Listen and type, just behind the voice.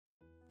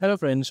Hello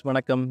friends,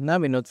 வணக்கம்.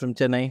 நான் Vinod from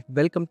Chennai.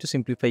 Welcome to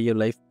simplify your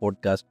life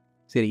podcast.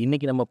 சரி,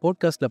 இன்னைக்கு நம்ம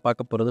பாட்காஸ்ட்டில்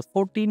பார்க்க போகிறது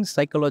 14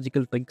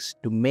 psychological tricks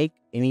to make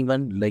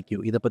anyone like you.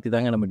 இதை பற்றி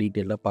தாங்க நம்ம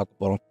டீட்டெயிலாக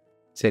பார்க்க போகிறோம்.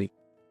 சரி,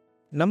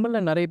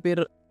 நம்மள நிறைய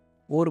பேர்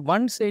ஒரு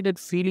ஒன்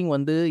சைடட் ஃபீலிங்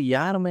வந்து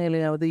யார்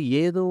மேலேயாவது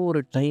ஏதோ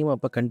ஒரு டைம்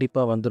அப்போ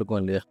கண்டிப்பாக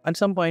வந்திருக்கும் இல்லையா?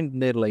 At some point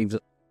in there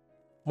lives.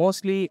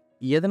 Mostly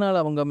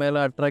எதனால் அவங்க மேலே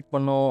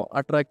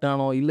அட்ராக்ட்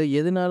ஆனோம், இல்லை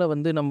எதனால்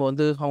வந்து நம்ம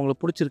வந்து அவங்கள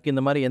பிடிச்சிருக்கு,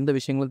 இந்த மாதிரி எந்த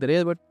விஷயங்களும்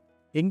தெரியாது. பட்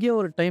எங்கேயோ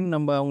ஒரு டைம்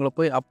நம்ம அவங்கள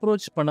போய்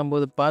அப்ரோச்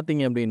பண்ணும்போது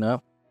பார்த்தீங்க அப்படின்னா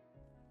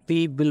வி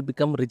வில்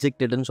பிகம்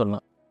ரிஜெக்டட்னு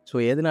சொல்லலாம். ஸோ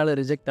எதனால்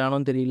ரிஜெக்ட்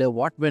ஆனோன்னு தெரியல,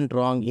 வாட் வென்ட்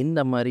ராங், இந்த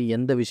மாதிரி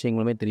எந்த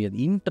விஷயங்களுமே தெரியாது.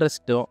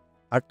 இன்ட்ரெஸ்ட்டோ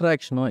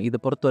அட்ராக்ஷனோ இதை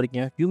பொறுத்த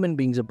வரைக்கும் ஹியூமன்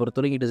பீங்ஸை பொறுத்த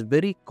வரைக்கும் இட் இஸ்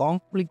வெரி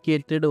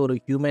காம்ப்ளிகேட்டட் ஒரு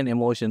ஹியூமன்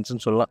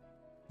எமோஷன்ஸ்னு சொல்லலாம்.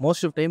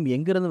 மோஸ்ட் ஆஃப் டைம்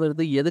எங்கேருந்து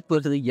வருது, எதுக்கு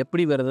வருது,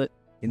 எப்படி வருது,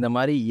 இந்த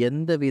மாதிரி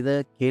எந்த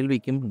வித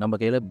கேள்விக்கும் நம்ம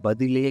கையில்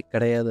பதிலே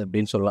கிடையாது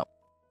அப்படின்னு சொல்லலாம்.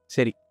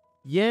 சரி,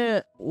 ஏன்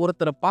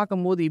ஒருத்தரை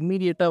பார்க்கும்போது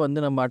இம்மீடியட்டாக வந்து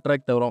நம்ம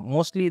அட்ராக்ட் ஆகிறோம்?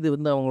 மோஸ்ட்லி இது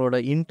வந்து அவங்களோட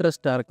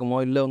இன்ட்ரெஸ்ட்டாக இருக்குமோ,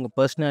 இல்லை அவங்க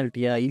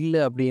பர்சனாலிட்டியா, இல்லை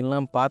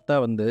அப்படின்லாம் பார்த்தா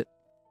வந்து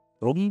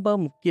ரொம்ப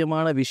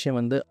முக்கியமான விஷயம்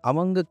வந்து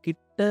அவங்க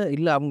கிட்ட,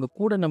 இல்லை அவங்க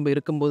கூட நம்ம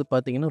இருக்கும்போது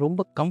பார்த்தீங்கன்னா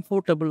ரொம்ப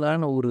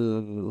கம்ஃபர்டபுளான ஒரு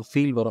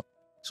ஃபீல் வரும்.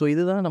 ஸோ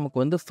இதுதான் நமக்கு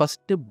வந்து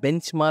ஃபஸ்ட்டு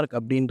பெஞ்ச் மார்க்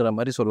அப்படின்ற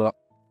மாதிரி சொல்லலாம்.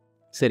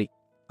 சரி,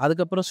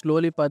 அதுக்கப்புறம்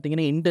ஸ்லோலி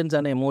பார்த்தீங்கன்னா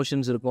இன்டென்ஸான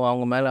எமோஷன்ஸ் இருக்கும்.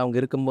 அவங்க மேலே அவங்க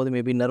இருக்கும்போது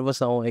மேபி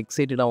நர்வஸ் ஆகும்,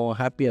 எக்ஸைட்டட் ஆகும்,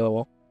 ஹாப்பி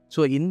ஆகும்.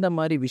 ஸோ இந்த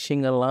மாதிரி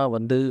விஷயங்கள்லாம்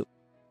வந்து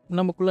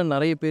நமக்குள்ள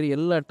நிறைய பேர்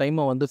எல்லா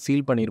டைமும் வந்து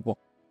ஃபீல் பண்ணியிருப்போம்.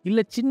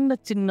 இல்லை சின்ன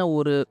சின்ன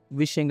ஒரு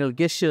விஷயங்கள்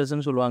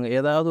கெஸ்டர்ஸ்ன்னு சொல்லுவாங்க.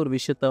 ஏதாவது ஒரு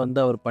விஷயத்த வந்து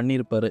அவர்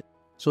பண்ணியிருப்பார்.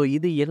 ஸோ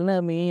இது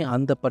எல்லாமே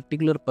அந்த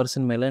பர்டிகுலர்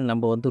பர்சன் மேலே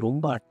நம்ம வந்து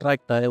ரொம்ப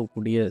அட்ராக்ட்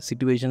ஆகக்கூடிய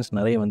சிச்சுவேஷன்ஸ்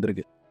நிறைய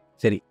வந்திருக்கு.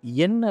 சரி,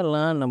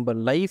 என்னெல்லாம் நம்ம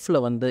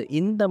லைஃப்பில் வந்து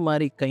இந்த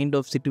மாதிரி கைண்ட்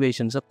ஆஃப்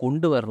சிச்சுவேஷன்ஸை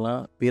கொண்டு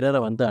வரலாம்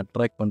பிறரை வந்து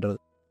அட்ராக்ட் பண்ணுறது?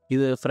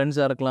 இது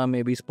ஃப்ரெண்ட்ஸாக இருக்கலாம்,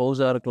 மேபி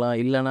ஸ்பௌஸாக இருக்கலாம்,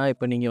 இல்லைனா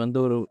இப்போ நீங்கள்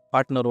வந்து ஒரு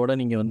பார்ட்னரோட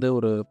நீங்கள் வந்து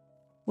ஒரு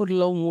ஒரு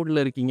லவ் மூடில்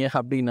இருக்கீங்க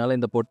அப்படின்னால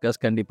இந்த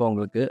பாட்காஸ்ட் கண்டிப்பாக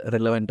உங்களுக்கு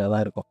ரிலவெண்ட்டாக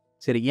தான் இருக்கும்.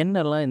 சரி,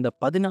 என்னெல்லாம் இந்த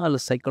 14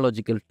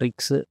 சைக்காலஜிக்கல்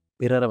ட்ரிக்ஸு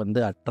பிறரை வந்து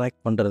அட்ராக்ட்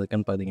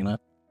பண்ணுறதுக்குன்னு பார்த்தீங்கன்னா,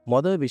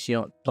 மொதல்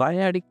விஷயம்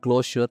ட்ரையாடிக்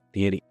க்ளோஷர்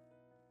தியரி.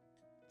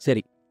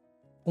 சரி,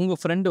 உங்கள்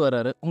ஃப்ரெண்டு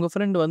வராரு. உங்கள்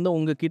ஃப்ரெண்டு வந்து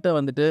உங்ககிட்ட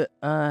வந்துட்டு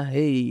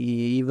ஹேய்,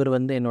 இவர்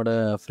வந்து என்னோட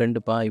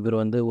ஃப்ரெண்டுப்பா,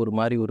 இவர் வந்து ஒரு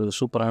மாதிரி ஒரு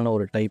சூப்பரான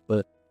ஒரு டைப்பு.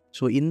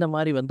 ஸோ இந்த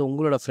மாதிரி வந்து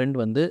உங்களோட ஃப்ரெண்ட்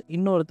வந்து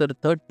இன்னொருத்தர்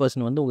தேர்ட்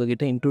பர்சன் வந்து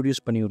உங்ககிட்ட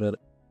இன்ட்ரடியூஸ் பண்ணி விடுறாரு.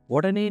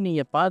 உடனே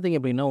நீங்கள் பார்த்தீங்க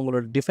அப்படின்னா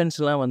உங்களோட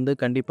டிஃபென்ஸ்லாம் வந்து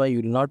கண்டிப்பாக you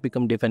will not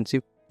become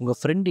defensive. உங்கள்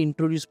ஃப்ரெண்ட்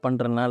இன்ட்ரடியூஸ்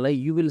பண்ணுறனால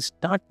you will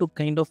start to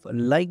kind of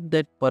like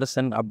that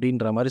person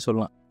அப்படின்ற மாதிரி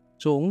சொல்லலாம்.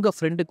 ஸோ உங்கள்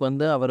ஃப்ரெண்டுக்கு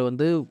வந்து அவர்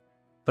வந்து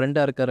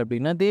ஃப்ரெண்டாக இருக்கார்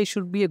அப்படின்னா they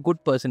should be a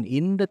good person.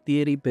 இந்த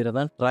தியரி பேர்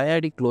தான்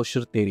ட்ரையாடிக்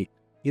க்ளோஷர் தியரி.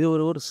 இது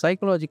ஒரு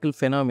psychological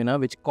phenomena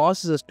which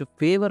causes us to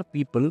favour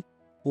people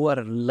who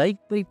are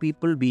liked by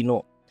people we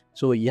know.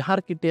 So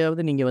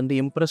யார்கிட்டையாவது நீங்கள் வந்து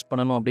இம்ப்ரெஸ்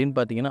பண்ணணும் அப்படின்னு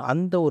பார்த்தீங்கன்னா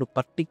அந்த ஒரு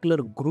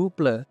பர்டிகுலர்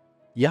குரூப்பில்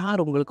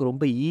யார் உங்களுக்கு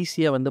ரொம்ப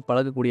ஈஸியாக வந்து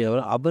பழகக்கூடியவர்,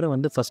 அவரை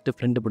வந்து ஃபஸ்ட்டு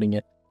ஃப்ரெண்டு பிடிங்க.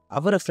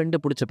 அவரை ஃப்ரெண்டு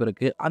பிடிச்ச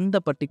பிறகு அந்த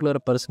பர்டிகுலர்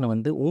பர்சனை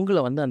வந்து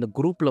உங்களை வந்து அந்த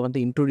குரூப்பில் வந்து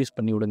இன்ட்ரடியூஸ்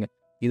பண்ணி விடுங்க.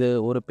 இது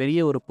ஒரு பெரிய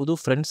ஒரு புது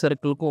ஃப்ரெண்ட்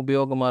சர்க்கிளுக்கும்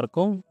உபயோகமாக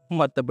இருக்கும்.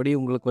 மற்றபடி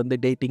உங்களுக்கு வந்து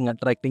டேட்டிங்,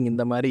 அட்ராக்டிங்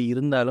இந்த மாதிரி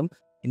இருந்தாலும்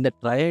இந்த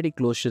ட்ரையாடிக்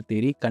க்ளோஷர்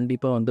தியரி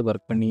கண்டிப்பாக வந்து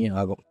ஒர்க் பண்ணியே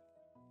ஆகும்.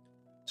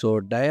 ஸோ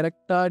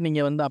டைரெக்டாக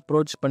நீங்கள் வந்து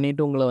அப்ரோச்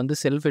பண்ணிவிட்டு உங்களை வந்து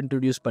செல்ஃப்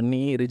இன்ட்ரடியூஸ்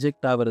பண்ணி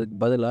ரிஜெக்ட் ஆகிறதுக்கு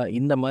பதிலாக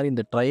இந்த மாதிரி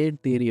இந்த ட்ரையட்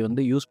தியரியை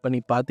வந்து யூஸ்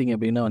பண்ணி பார்த்தீங்க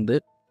அப்படின்னா வந்து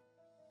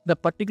the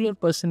particular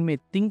person may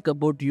think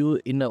about you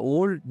in a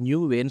old new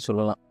வேன்னு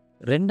சொல்லலாம்.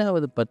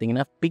 ரெண்டாவது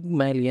பார்த்தீங்கன்னா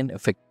பிக்மேலியன்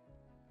எஃபெக்ட்.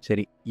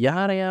 சரி,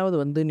 யாரையாவது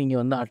வந்து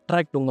நீங்கள்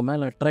வந்து உங்கள்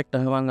மேலே அட்ராக்ட்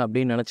ஆவாங்க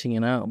அப்படின்னு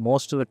நினச்சிங்கன்னா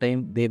most of the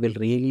time they will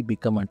really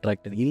become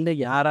attracted. இல்லை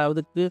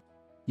யாராவதுக்கு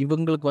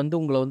இவங்களுக்கு வந்து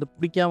உங்களை வந்து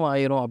பிடிக்காம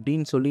ஆயிரும்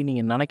அப்படின்னு சொல்லி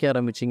நீங்கள் நினைக்க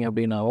ஆரம்பிச்சிங்க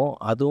அப்படின்னாவும்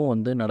அதுவும்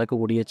வந்து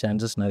நடக்கக்கூடிய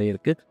சான்சஸ் நிறைய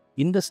இருக்குது.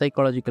 இந்த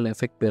சைக்காலஜிக்கல்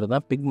எஃபெக்ட் பேர்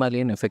தான்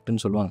பிக்மேலியன்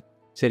எஃபெக்ட்னு சொல்லுவாங்க.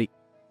 சரி,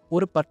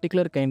 ஒரு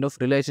பர்டிகுலர் கைண்ட் ஆஃப்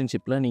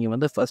ரிலேஷன்ஷிப்பில் நீங்கள்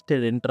வந்து ஃபஸ்ட்டு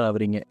என்டர்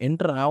ஆகுறீங்க.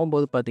 என்டர்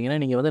ஆகும்போது பார்த்தீங்கன்னா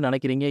நீங்கள் வந்து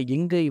நினைக்கிறீங்க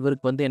எங்கே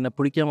இவருக்கு வந்து என்ன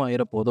பிடிக்காம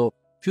ஆயிர போதோ,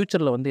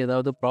 ஃப்யூச்சரில் வந்து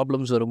ஏதாவது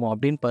ப்ராப்ளம்ஸ் வருமோ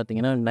அப்படின்னு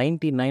பார்த்தீங்கன்னா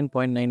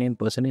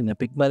 99.99% இந்த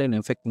பிக்மேலியன்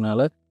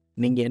எஃபெக்ட்னால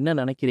நீங்கள் என்ன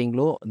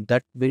நினைக்கிறீங்களோ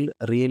that will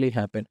really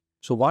happen.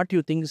 So what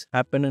you things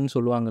ஹேப்பன்னு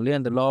சொல்லுவாங்க இல்லையா,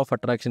 அந்த லா ஆஃப்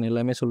அட்ராக்ஷன்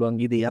எல்லாமே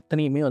சொல்லுவாங்க. இது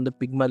எத்தனையுமே வந்து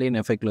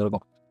பிக்மேலியன் எஃபெக்டில்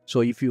இருக்கும்.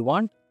 So if you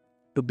want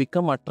to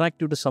become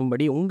attractive to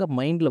somebody, உங்கள்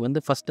மைண்டில்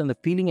வந்து ஃபஸ்ட் அந்த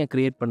ஃபீலிங்கை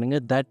க்ரியேட்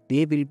பண்ணுங்கள் that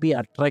they will be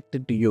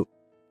attracted to you.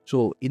 So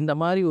இந்த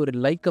மாதிரி ஒரு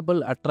லைக்கபிள்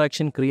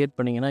அட்ராக்ஷன் க்ரியேட்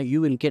பண்ணிங்கன்னா you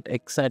will get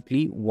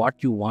exactly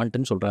what you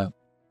வாண்ட்னு சொல்கிறாங்க.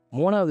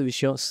 மூணாவது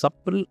விஷயம்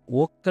சப்பிள்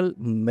வோக்கல்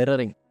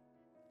மிரரிங்.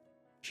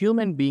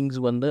 ஹியூமன் பீயிங்ஸ்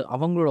வந்து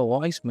அவங்களோட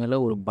வாய்ஸ் மேலே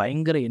ஒரு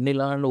பயங்கர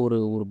எண்ணிலான ஒரு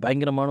ஒரு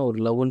பயங்கரமான ஒரு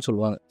லவ்னு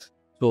சொல்லுவாங்க.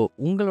 ஸோ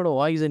உங்களோட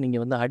வாய்ஸை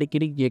நீங்கள் வந்து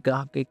அடிக்கடி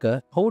கேட்க கேட்க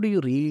how to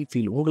you really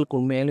feel, உங்களுக்கு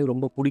உண்மையாலே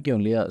ரொம்ப பிடிக்கும்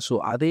இல்லையா? ஸோ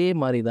அதே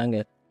மாதிரி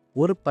தாங்க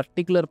ஒரு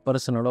பர்டிகுலர்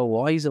பர்சனோட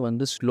வாய்ஸை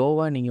வந்து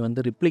ஸ்லோவாக நீங்கள்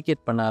வந்து ரிப்ளிகேட்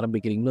பண்ண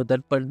ஆரம்பிக்கிறீங்களோ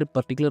that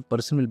particular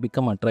person will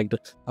become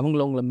attractive.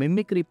 உங்களை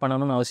மிமிக்ரி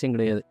பண்ணணும்னு அவசியம்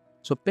கிடையாது.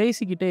 ஸோ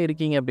பேசிக்கிட்டே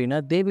இருக்கீங்க அப்படின்னா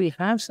they will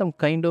have some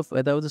kind of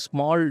ஏதாவது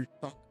ஸ்மால்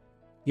டாக்,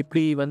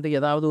 இப்படி வந்து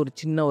ஏதாவது ஒரு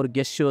சின்ன ஒரு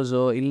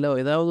கெஸ்டர்ஸோ இல்லை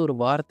ஏதாவது ஒரு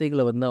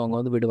வார்த்தைகளை வந்து அவங்க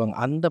வந்து விடுவாங்க.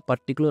 அந்த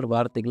பர்டிகுலர்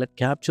வார்த்தைகளை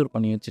கேப்சர்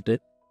பண்ணி வச்சுட்டு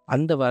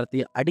அந்த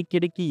வார்த்தையை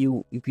அடிக்கடிக்கு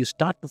if you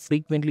start to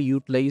frequently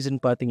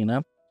யூட்டிலைஸ்ன்னு பார்த்தீங்கன்னா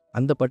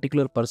அந்த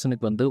பர்டிகுலர்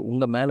பர்சனுக்கு வந்து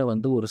உங்கள் மேலே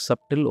வந்து ஒரு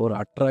சப்டில் ஒரு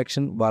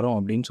அட்ராக்ஷன் வரும்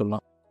அப்படின்னு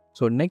சொல்லலாம்.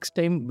 So next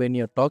time when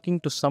you're talking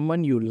to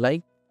someone you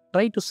like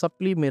try to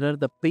சப்லி mirror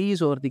the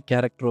base R the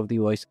character of the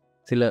voice.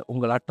 சில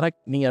உங்களை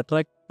நீங்கள்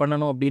அட்ராக்ட்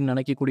பண்ணணும் அப்படின்னு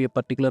நினைக்கக்கூடிய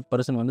பர்டிகுலர்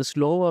பர்சன் வந்து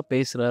ஸ்லோவாக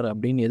பேசுகிறார்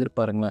அப்படின்னு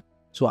எதிர்பாருங்களேன்.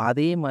 ஸோ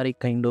அதே மாதிரி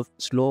கைண்ட் ஆஃப்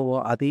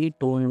ஸ்லோவாக அதே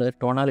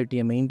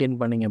டோனாலிட்டியை மெயின்டைன்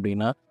பண்ணிங்க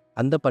அப்படின்னா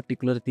அந்த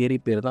பர்டிகுலர் தியரி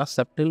பேர் தான்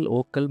சப்டில்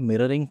ஓக்கல்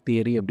மிரரிங்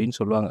தியரி அப்படின்னு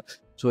சொல்லுவாங்க.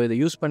 ஸோ இதை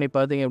யூஸ் பண்ணி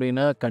பார்த்தீங்க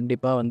அப்படின்னா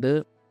கண்டிப்பாக வந்து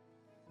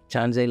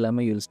சான்ஸே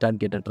இல்லாமல் யூ வில் ஸ்டார்ட்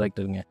கெட்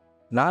அட்ராக்டருங்க.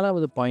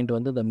 4வது பாயிண்ட்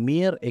வந்து த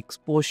மியர்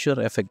எக்ஸ்போஷர்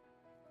எஃபெக்ட்.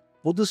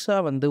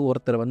 புதுசாக வந்து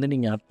ஒருத்தரை வந்து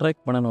நீங்கள்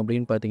அட்ராக்ட் பண்ணணும்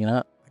அப்படின்னு பார்த்தீங்கன்னா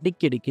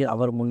அடிக்கடிக்கு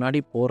அவர்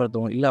முன்னாடி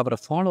போகிறதும் இல்லை அவரை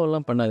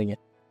ஃபாலோலாம் பண்ணாதீங்க.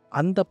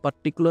 அந்த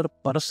பர்டிகுலர்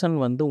பர்சன்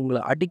வந்து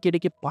உங்களை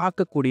அடிக்கடிக்கு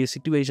பார்க்கக்கூடிய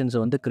சிச்சுவேஷன்ஸை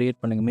வந்து க்ரியேட்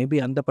பண்ணுங்கள். மேபி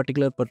அந்த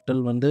பர்டிகுலர்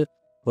பர்சன் வந்து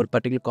ஒரு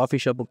பர்டிகுலர் காஃபி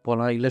ஷாப்புக்கு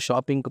போகலாம், இல்லை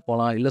ஷாப்பிங்க்கு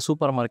போகலாம், இல்லை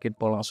சூப்பர் மார்க்கெட்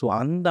போகலாம். ஸோ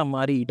அந்த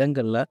மாதிரி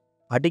இடங்களில்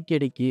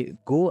அடிக்கடிக்கு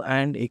go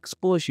and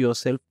expose your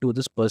self to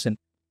this person.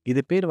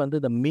 இது பேர் வந்து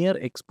த மியர்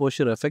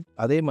எக்ஸ்போஷர் எஃபெக்ட்.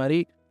 அதே மாதிரி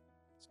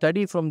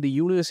study from the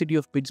university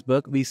of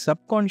Pittsburgh, we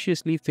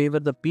subconsciously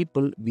favour the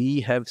people we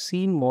have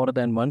seen more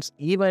than once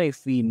even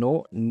if we know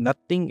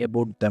nothing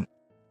about them.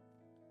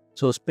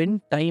 So spend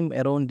time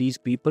around these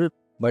people.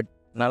 But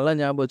நல்லா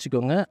ஞாபகம்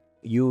வச்சுக்கோங்க,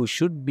 you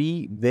should be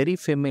very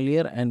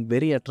familiar and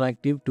very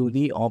attractive to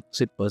the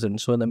opposite person.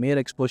 So இந்த மியர்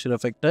exposure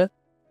எஃபெக்டை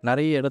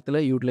நிறைய இடத்துல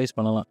utilise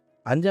பண்ணலாம்.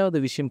 5வது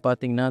விஷயம்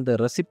பார்த்தீங்கன்னா the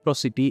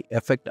reciprocity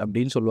effect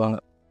அப்படின்னு சொல்லுவாங்க.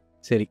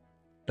 சரி,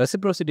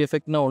 reciprocity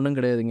எஃபெக்ட்னா ஒன்றும்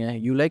கிடையாதுங்க.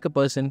 You like a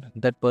person,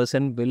 that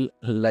person will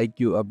like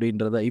you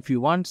அப்படின்றத. If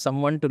you want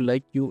someone to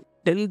like you,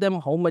 tell them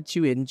how much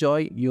you enjoy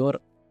your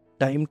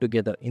time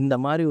together. இந்த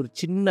மாதிரி ஒரு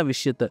சின்ன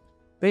விஷயத்தை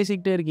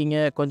பேசிக்கிட்டே இருக்கீங்க,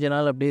 கொஞ்ச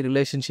நாள் அப்படியே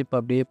ரிலேஷன்ஷிப்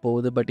அப்படியே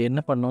போகுது, பட் என்ன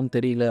பண்ணோன்னு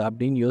தெரியல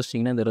அப்படின்னு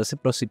யோசிச்சிங்கன்னா இந்த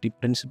ரெசிப்ரோசிட்டி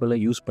பிரின்சிபலை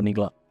யூஸ்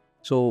பண்ணிக்கலாம்.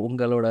 ஸோ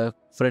உங்களோட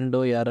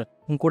ஃப்ரெண்டோ யார்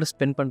உங்க கூட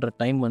ஸ்பெண்ட் பண்ணுற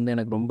டைம் வந்து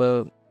எனக்கு ரொம்ப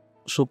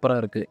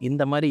சூப்பராக இருக்குது,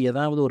 இந்த மாதிரி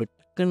ஏதாவது ஒரு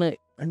டக்குன்னு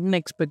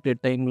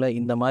அன்எக்ஸ்பெக்டட் டைமில்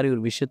இந்த மாதிரி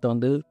ஒரு விஷயத்தை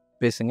வந்து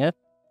பேசுங்க.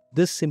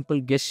 This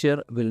simple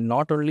gesture will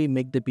not only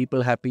make the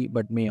people happy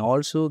but may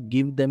also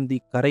give them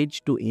the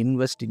courage to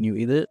invest in you.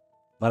 இது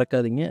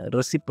மறக்காதீங்க,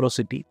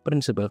 reciprocity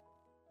principal.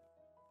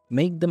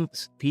 Make them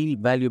feel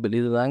valuable.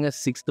 இது தாங்க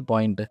 6th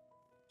பாயிண்ட்டு.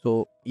 ஸோ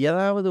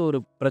ஏதாவது ஒரு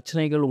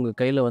பிரச்சனைகள் உங்கள்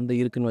கையில் வந்து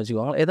இருக்குதுன்னு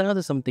வச்சுக்கோங்க,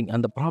 ஏதாவது சம்திங்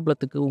அந்த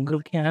ப்ராப்ளத்துக்கு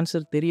உங்களுக்கே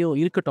ஆன்சர் தெரியும்,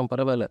 இருக்கட்டும்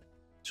பரவாயில்ல.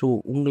 ஸோ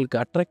உங்களுக்கு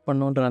அட்ராக்ட்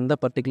பண்ணுன்ற அந்த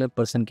பர்டிகுலர்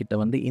பர்சன் கிட்ட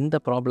வந்து இந்த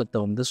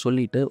ப்ராப்ளத்தை வந்து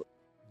சொல்லிவிட்டு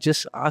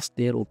just ask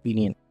there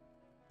opinion.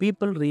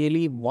 People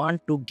really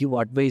want to give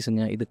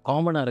அட்வைஸுங்க. இது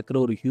காமனாக இருக்கிற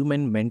ஒரு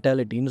ஹியூமன்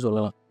மென்டாலிட்டின்னு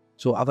சொல்லலாம்.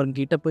 ஸோ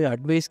அவங்ககிட்ட போய்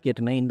அட்வைஸ்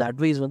கேட்டேன்னா இந்த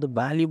அட்வைஸ் வந்து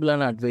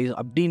வேல்யூபிளான அட்வைஸ்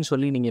அப்படின்னு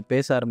சொல்லி நீங்கள்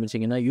பேச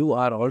ஆரம்பிச்சிங்கன்னா you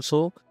are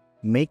also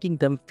making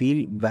them feel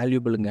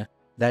valuable,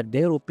 that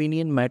their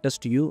opinion matters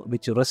to you,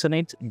 which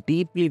resonates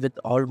deeply with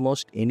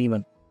almost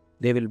anyone.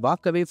 They will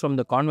walk away from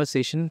the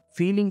conversation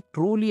feeling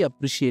truly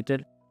appreciated,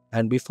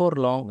 and before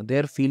long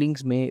their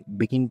feelings may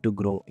begin to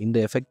grow. இந்த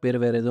effect பேர்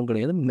வேறு எதுவும்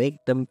கிடையாது, make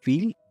them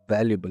feel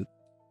valuable.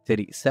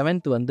 சரி,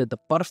 7th வந்து the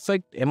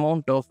perfect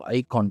amount of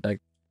eye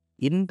contact.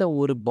 இந்த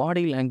ஒரு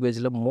பாடி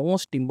லாங்குவேஜில்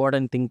மோஸ்ட்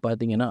இம்பார்ட்டன்ட் திங்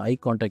பார்த்தீங்கன்னா ஐ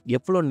கான்டாக்ட்.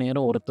 எவ்வளோ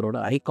நேரம் ஒருத்தரோட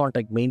ஐ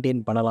கான்டாக்ட்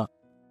மெயின்டைன் பண்ணலாம்.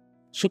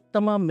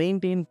 சுத்தமாக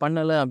மெயின்டைன்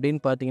பண்ணலை அப்படின்னு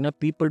பார்த்தீங்கன்னா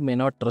people may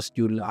not trust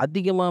you. இல்லை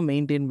அதிகமாக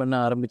மெயின்டைன் பண்ண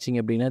ஆரம்பிச்சிங்க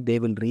அப்படின்னா தே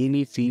வில்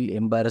ரியலி ஃபீல்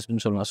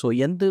எம்பாரஸ்ட்னு சொல்லலாம். ஸோ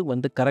எந்த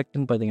வந்து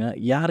கரெக்டுன்னு பார்த்தீங்கன்னா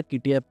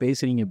யார்கிட்டயா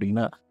பேசுகிறீங்க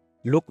அப்படின்னா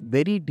look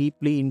very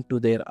deeply in to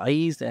their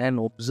ice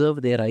and observe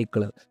there I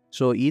colour.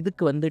 So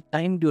இதுக்கு வந்து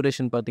டைம்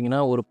டியூரேஷன்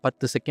பார்த்தீங்கன்னா ஒரு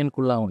 10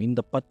 செகண்ட்குள்ளே ஆகும்.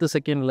 இந்த 10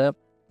 செகண்டில்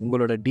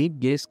உங்களோட டீப்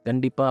கேஸ்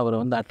கண்டிப்பாக அவரை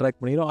வந்து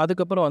அட்ராக்ட் பண்ணிடும்.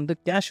 அதுக்கப்புறம் வந்து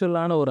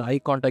கேஷுவலான ஒரு ஐ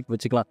கான்டாக்ட்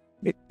வச்சுக்கலாம்,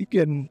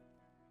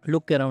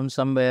 லுக் அரவுண்ட்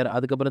சம்வேர்,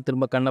 அதுக்கப்புறம்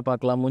திரும்ப கண்ணை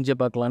பார்க்கலாம், மூஞ்சை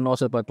பார்க்கலாம்,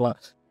 நோஸை பார்க்கலாம்.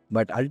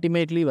 பட்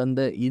அல்டிமேட்லி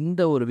வந்து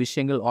இந்த ஒரு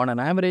விஷயங்கள் on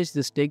an average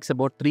this tax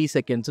about 3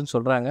 செகண்ட்ஸ்ன்னு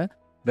சொல்கிறாங்க.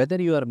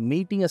 Whether you are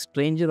meeting a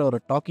stranger are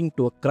talking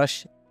to a crush,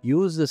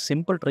 use the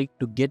simple trick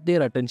to get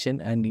there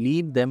attention and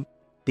leave them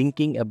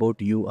thinking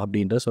about you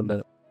அப்படின்ற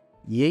சொல்கிறார்.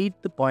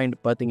 8th point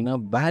பார்த்தீங்கன்னா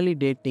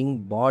validating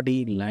பாடி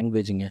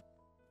லாங்குவேஜுங்க.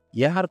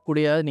 யார்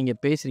கூடயாவது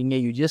நீங்கள் பேசுகிறீங்க,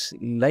 you just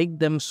like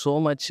them so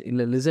much,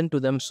 இல்லை listen to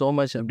them so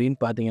much அப்படின்னு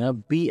பார்த்தீங்கன்னா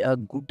be a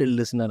good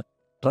listener.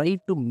 Try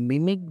to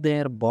mimic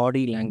there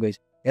body language.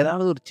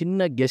 ஏதாவது ஒரு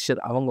சின்ன கெஸ்டர்,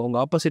 உங்கள்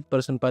ஆப்போசிட்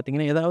பர்சன்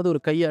பார்த்தீங்கன்னா ஏதாவது ஒரு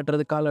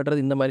கையாட்டுறது, காலாட்டுறது,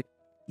 இந்த மாதிரி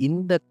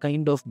இந்த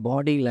கைண்ட் ஆஃப்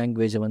பாடி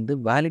லாங்குவேஜை வந்து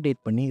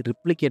வேலிடேட் பண்ணி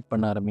ரிப்ளிகேட்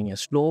பண்ண ஆரம்பிங்க.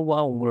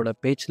 ஸ்லோவாக உங்களோட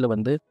பேச்சில்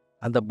வந்து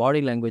அந்த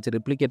பாடி லாங்குவேஜை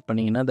ரிப்ளிகேட்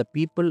பண்ணிங்கன்னா the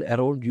people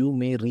around you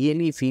may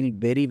really feel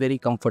very very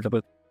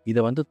comfortable.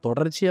 இதை வந்து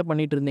தொடர்ச்சியாக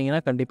பண்ணிட்டு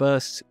இருந்தீங்கன்னா கண்டிப்பாக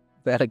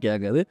வேலைக்கு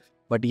ஆகாது.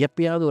 பட்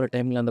எப்பயாவது ஒரு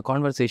டைமில் அந்த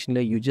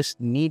கான்வர்சேஷனில் you just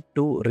need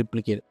to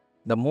replicate.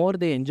 The more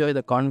they enjoy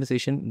the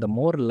conversation, the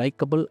more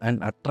likable and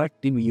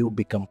attractive you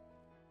become.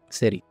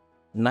 சரி,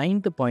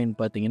 9th பாயிண்ட்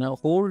பார்த்தீங்கன்னா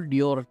ஹோல்ட்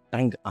யுவர்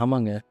டங்.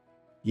 ஆமாங்க,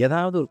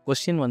 ஏதாவது ஒரு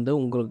கொஸ்டின் வந்து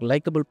உங்களுக்கு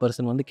லைக்கபிள்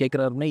பர்சன் வந்து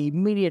கேட்குறாருன்னா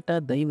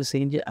இம்மிடியேட்டாக தயவு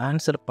செஞ்சு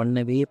ஆன்சர்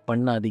பண்ணவே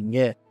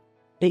பண்ணாதீங்க.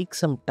 Take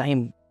some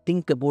time,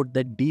 think about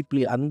that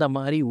deeply. அந்த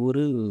மாதிரி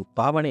ஒரு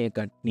பாவனையை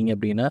காட்டினீங்க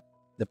அப்படின்னா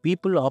the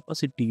people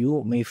opposite to you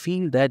may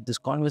feel that this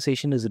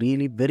conversation is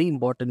really very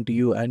important to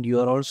you and you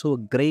are also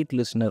a great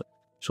listener.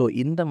 So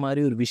இந்த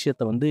மாதிரி ஒரு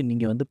விஷயத்தை வந்து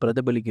நீங்கள் வந்து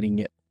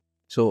பிரதிபலிக்கிறீங்க.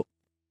 So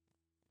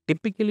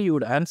typically you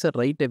would answer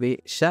right away.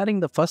 Sharing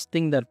the first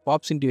thing that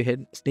pops into your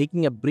head,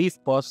 taking a brief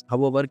pause,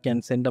 however, can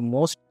send a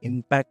most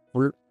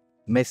impactful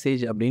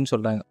message அப்படின்னு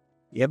சொல்கிறாங்க.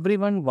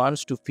 Everyone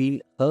wants to feel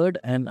heard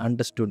and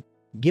understood.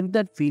 Give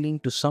that feeling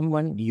to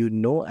someone you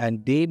know and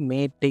they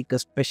may take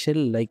a special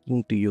liking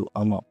to you.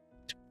 ஆமாம்.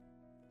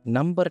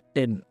 Number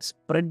 10,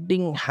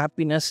 spreading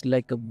happiness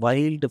like a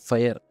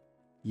wildfire.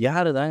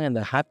 யார் தாங்க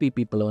இந்த happy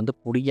பீப்புளை வந்து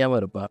பிடிக்காமல்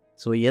இருப்பா?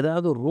 ஸோ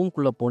ஏதாவது ஒரு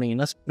ரூம்குள்ளே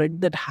போனீங்கன்னா ஸ்ப்ரெட்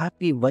தட்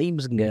ஹாப்பி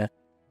வைப்ஸுங்க.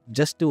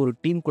 ஜஸ்ட் ஒரு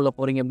டீம்குள்ளே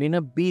போகிறீங்க அப்படின்னா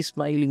பி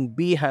ஸ்மைலிங்,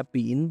 பி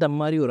ஹாப்பி, இந்த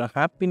மாதிரி ஒரு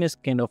ஹாப்பினஸ்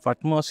கைண்ட் ஆஃப்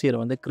அட்மாஸ்பியரை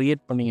வந்து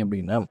க்ரியேட் பண்ணிங்க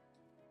அப்படின்னா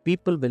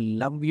people will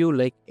love you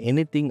like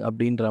anything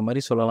அப்படின்ற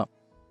மாதிரி சொல்லலாம்.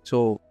 ஸோ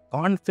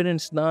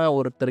கான்ஃபிடென்ஸ் தான்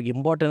ஒருத்தருக்கு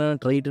இம்பார்ட்டண்டான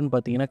ட்ரைட்டுன்னு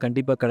பார்த்தீங்கன்னா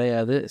கண்டிப்பாக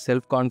கிடையாது.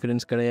 செல்ஃப்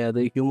கான்ஃபிடென்ஸ் கிடையாது,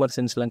 ஹியூமர்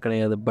சென்ஸ்லாம்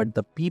கிடையாது. But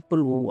the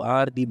people who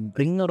are the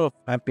Brinker of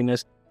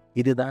happiness,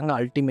 இது தாங்க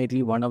ultimately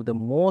one of the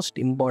most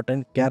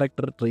important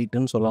character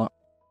ட்ரைட்டுன்னு சொல்லலாம்.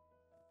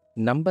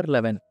 Number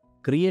 11,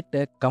 create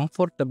a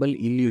comfortable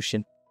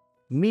illusion.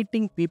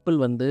 Meeting people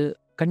வந்து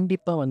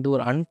கண்டிப்பாக வந்து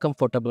ஒரு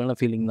அன்கம்ஃபர்டபுளான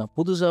ஃபீலிங் தான்.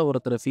 புதுசாக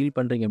ஒருத்தரை ஃபீல்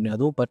பண்ணுறீங்க அப்படின்னா,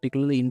 அதுவும்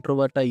பர்டிகுலர்லி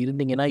இன்ட்ரோவர்ட்டாக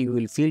இருந்தீங்கன்னா யூ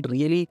வில் ஃபீல்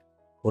ரியலி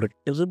ஒரு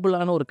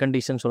டெரிபிளான ஒரு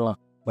கண்டிஷன் சொல்லலாம்.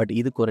 பட்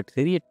இதுக்கு ஒரு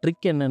பெரிய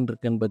ட்ரிக் என்னன்னு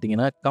இருக்குன்னு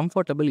பார்த்தீங்கன்னா,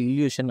 கம்ஃபர்டபுள்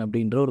இல்யூஷன்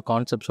அப்படின்ற ஒரு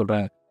கான்செப்ட்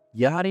சொல்கிறாங்க.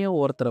 யாரையோ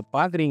ஒருத்தரை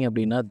பார்க்குறீங்க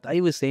அப்படின்னா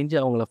தயவு செஞ்சு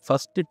அவங்கள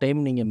ஃபஸ்ட்டு டைம்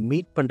நீங்கள்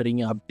மீட்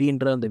பண்ணுறீங்க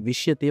அப்படின்ற அந்த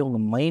விஷயத்தையே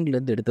உங்கள்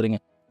மைண்ட்லேருந்து எடுத்துருங்க.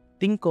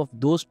 Think of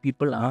those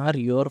people are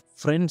your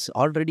friends.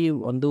 Already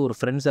வந்து ஒரு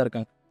ஃப்ரெண்ட்ஸாக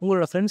இருக்காங்க.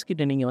 உங்களோட ஃப்ரெண்ட்ஸ்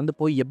கிட்ட நீங்கள் வந்து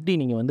போய் எப்படி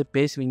நீங்கள் வந்து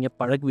பேசுவீங்க,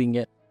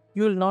 பழகுவீங்க?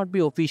 You will not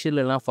be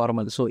official எல்லாம்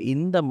ஃபார்மல். ஸோ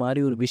இந்த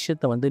மாதிரி ஒரு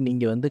விஷயத்தை வந்து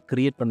நீங்கள் வந்து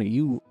க்ரியேட் பண்ணுங்க.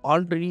 யூ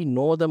ஆல்ரெடி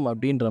நோ தம்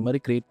அப்படின்ற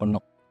மாதிரி க்ரியேட்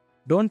பண்ணணும்.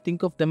 Don't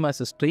think of them as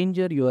a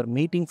stranger you are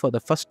meeting for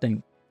the first time.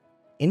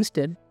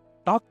 Instead,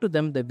 talk to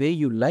them the way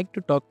you like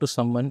to talk to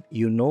someone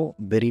you know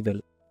very well.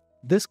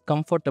 This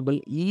comfortable,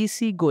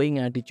 easy-going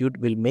attitude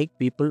will make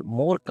people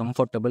more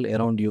comfortable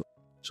around you.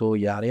 So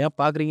யாரையா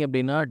பார்க்குறீங்க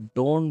அப்படின்னா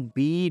don't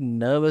be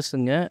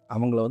நர்வஸுங்க.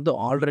 அவங்கள வந்து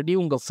already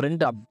உங்கள்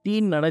friend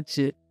அப்படின்னு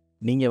நினச்சி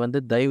நீங்கள் வந்து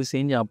தயவு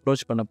செஞ்சு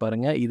அப்ரோச் பண்ண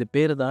பாருங்கள். இது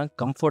பேர் தான்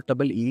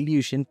கம்ஃபர்டபுள்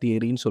இல்யூஷன்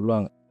தியரின்னு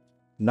சொல்லுவாங்க.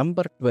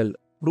 Number 12,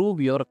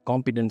 prove your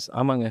competence.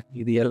 ஆமாங்க,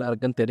 இது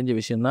எல்லாருக்கும் தெரிஞ்ச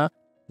விஷயந்தான்.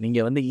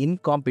 நீங்கள் வந்து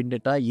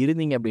இன்காம்பிடண்ட்டாக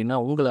இருந்தீங்க அப்படின்னா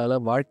உங்களால்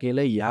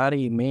வாழ்க்கையில்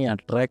யாரையுமே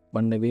அட்ராக்ட்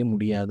பண்ணவே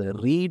முடியாது.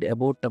 Read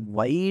about a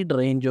wide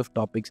range of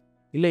topics.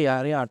 இல்லை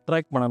யாரையும்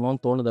அட்ராக்ட்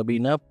பண்ணணும்னு தோணுது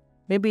அப்படின்னா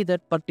maybe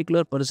that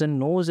particular person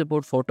nose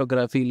about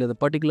photography, இல்லை the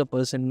particular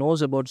person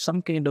nose about some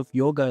kind of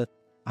yoga.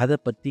 அதை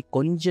பற்றி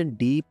கொஞ்சம்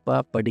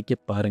டீப்பாக படிக்க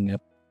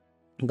பாருங்கள்.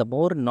 the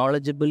more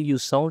knowledgeable you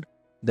sound,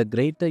 the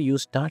greater you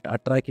start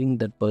attracting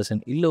that person.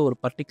 இல்லை ஒரு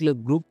பர்டிகுலர்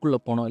குரூப்புக்குள்ளே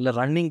போனோம், இல்லை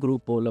ரன்னிங்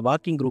குரூப்போ இல்லை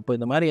வாக்கிங் குரூப்போ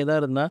இந்த மாதிரி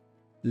எதாவது இருந்தால்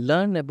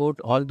learn about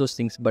all those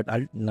things. But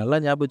நல்லா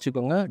ஞாபகம்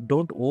வச்சுக்கோங்க,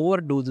 டோன்ட்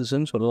ஓவர் டூ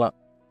திஸ்ன்னு சொல்லலாம்.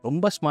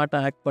 ரொம்ப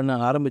ஸ்மார்ட்டாக ஆக்ட் பண்ண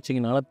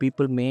ஆரம்பிச்சிங்கனால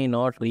people may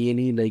not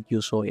really like you.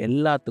 So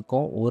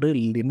எல்லாத்துக்கும் ஒரு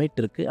லிமிட்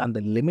இருக்குது. அந்த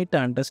லிமிட்டை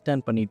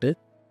அண்டர்ஸ்டாண்ட் பண்ணிவிட்டு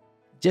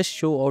ஜஸ்ட்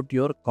ஷோ அவுட்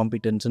யுவர்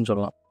காம்பிடன்ஸ்ன்னு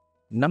சொல்லலாம்.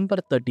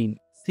 Number 13,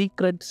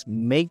 secrets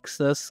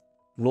makes us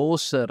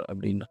closer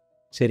அப்படின்னு.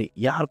 சரி,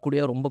 யார்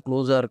கூடயா ரொம்ப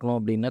க்ளோஸாக இருக்கணும்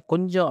அப்படின்னா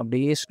கொஞ்சம்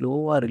அப்படியே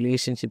ஸ்லோவாக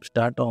ரிலேஷன்ஷிப்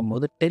ஸ்டார்ட்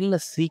ஆகும்போது tell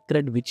a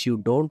secret which you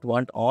don't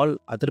want all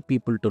other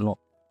people to know.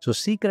 So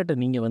சீக்ரெட்டை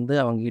நீங்கள் வந்து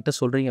அவங்ககிட்ட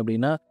சொல்கிறீங்க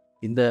அப்படின்னா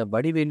இந்த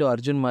வடிவேலு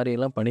அர்ஜுன்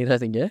மாதிரியெல்லாம்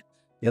பண்ணிடாதீங்க.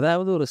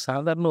 ஏதாவது ஒரு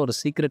சாதாரண ஒரு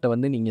சீக்ரெட்டை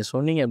வந்து நீங்கள்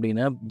சொன்னீங்க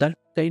அப்படின்னா that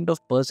kind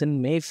of person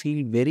May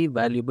feel very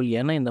valuable.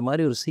 ஏன்னா இந்த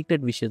மாதிரி ஒரு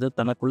சீக்ரெட் விஷயத்தை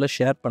தனக்குள்ளே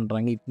ஷேர்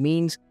பண்ணுறாங்க. It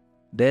means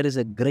there is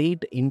a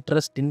great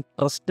interest in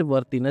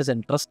trustworthiness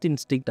and trust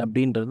instinct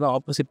அப்படின்றது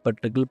ஆப்போசிட்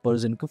பர்டிகுலர்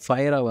பர்சனுக்கு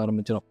ஃபயர் ஆக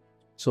ஆரம்பிச்சிடும்.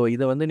 ஸோ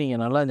இதை வந்து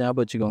நீங்கள் நல்லா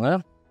ஞாபகம் வச்சுக்கோங்க.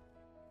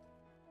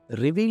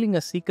 Revealing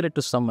a secret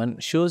to someone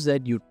shows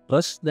that you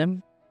trust them,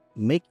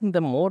 making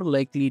them more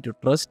likely to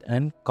trust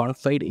and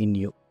confide in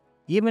you.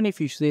 Even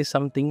if you say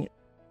something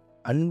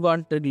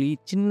unwantedly,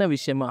 சின்ன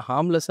விஷயமா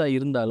ஹார்ம்லெஸ்ஸாக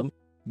இருந்தாலும்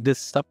this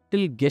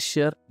subtle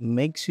gesture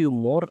makes you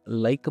more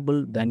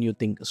likable than you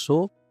think. So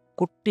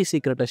குட்டி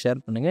சீக்ரெட்டை share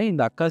பண்ணுங்கள்.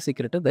 இந்த அக்கா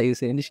சீக்ரெட்டை தயவு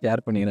செஞ்சு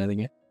share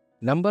பண்ணிடாதீங்க.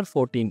 நம்பர்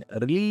 14,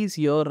 ரிலீஸ்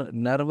யுவர்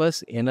நர்வஸ்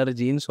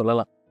எனர்ஜின்னு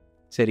சொல்லலாம்.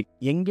 சரி,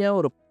 எங்கேயா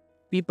ஒரு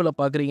பீப்புளை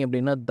பார்க்குறீங்க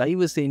அப்படின்னா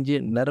தயவு செஞ்சு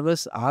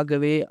நர்வஸ்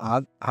ஆகவே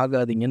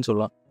ஆகாதீங்கன்னு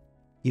சொல்லலாம்.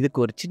 இதுக்கு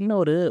ஒரு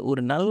சின்ன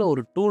ஒரு நல்ல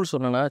ஒரு டூல்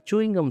சொன்னோன்னா,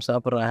 சூயிங்கம்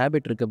சாப்பிட்ற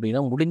ஹேபிட் இருக்குது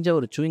அப்படின்னா முடிஞ்ச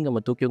ஒரு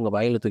சூயிங்கம்மை தூக்கி உங்கள்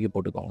வாயில் தூக்கி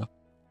போட்டுக்கோங்க.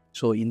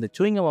 ஸோ இந்த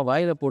சூயிங்கம்மை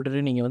வாயில் போட்டுட்டு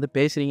நீங்கள் வந்து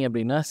பேசுகிறீங்க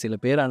அப்படின்னா சில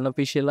பேர்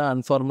அன்அஃபிஷியலாக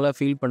அன்ஃபார்மலாக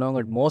ஃபீல் பண்ணுவாங்க.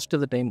 But most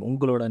of the time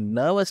உங்களோட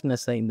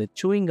நர்வஸ்னஸை இந்த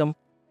சூயிங்கம்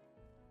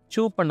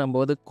சூ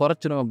பண்ணும்போது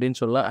குறைச்சிடும் அப்படின்னு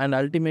சொல்லலாம். அண்ட்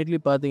அல்டிமேட்லி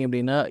பார்த்தீங்க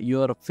அப்படின்னா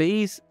your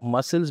face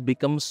muscles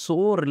become so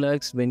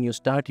relax when you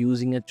start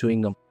using a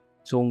சூயிங்கம்.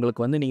 So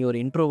உங்களுக்கு வந்து நீங்கள் ஒரு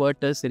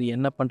இன்ட்ரோவர்ட்டு, சரி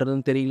என்ன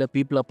பண்ணுறதுன்னு தெரியல,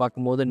 பீப்புளை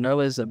பார்க்கும்போது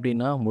நர்வஸ்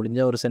அப்படின்னா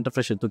முடிஞ்சால் ஒரு சென்டர்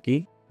ஃப்ரெஷ்ஷை தூக்கி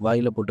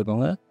வாயில்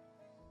போட்டுக்கோங்க.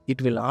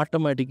 It will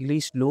automatically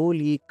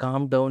slowly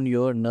calm down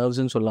your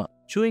நர்வ்ஸ்ன்னு சொல்லலாம்.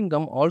 Chewing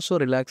gum also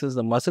relaxes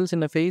the muscles in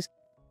the face,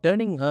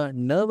 turning a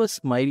nervous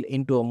smile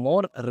into a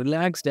more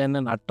relaxed and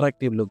an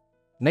attractive look.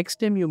 Next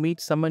time you meet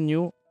someone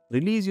new,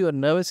 release your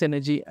nervous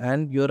energy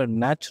and your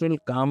natural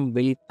com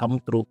will come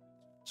through.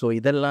 So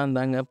இதெல்லாம்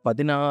தாங்க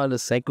 14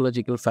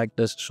 psychological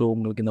factors. So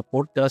உங்களுக்கு இந்த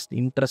podcast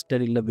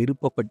interested இல்லை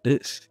விருப்பப்பட்டு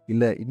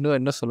இல்லை இன்னும்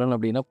என்ன சொல்லணும்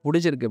அப்படின்னா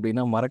பிடிச்சிருக்கு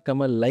அப்படின்னா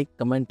மறக்காமல் லைக்,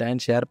 கமெண்ட்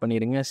அண்ட் ஷேர்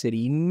பண்ணிடுங்க. சரி,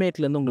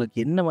 இனிமேட்லேருந்து உங்களுக்கு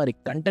என்ன மாதிரி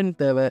கண்டென்ட்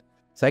தேவை,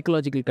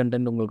 சைக்கலாஜிக்கல்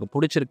கண்டென்ட் உங்களுக்கு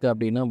பிடிச்சிருக்கு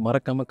அப்படின்னா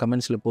மறக்காமல்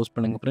கமெண்ட்ஸில் போஸ்ட்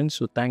பண்ணுங்கள் friends.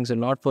 So thanks a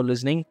lot for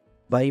listening.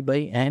 Bye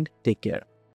bye and take care.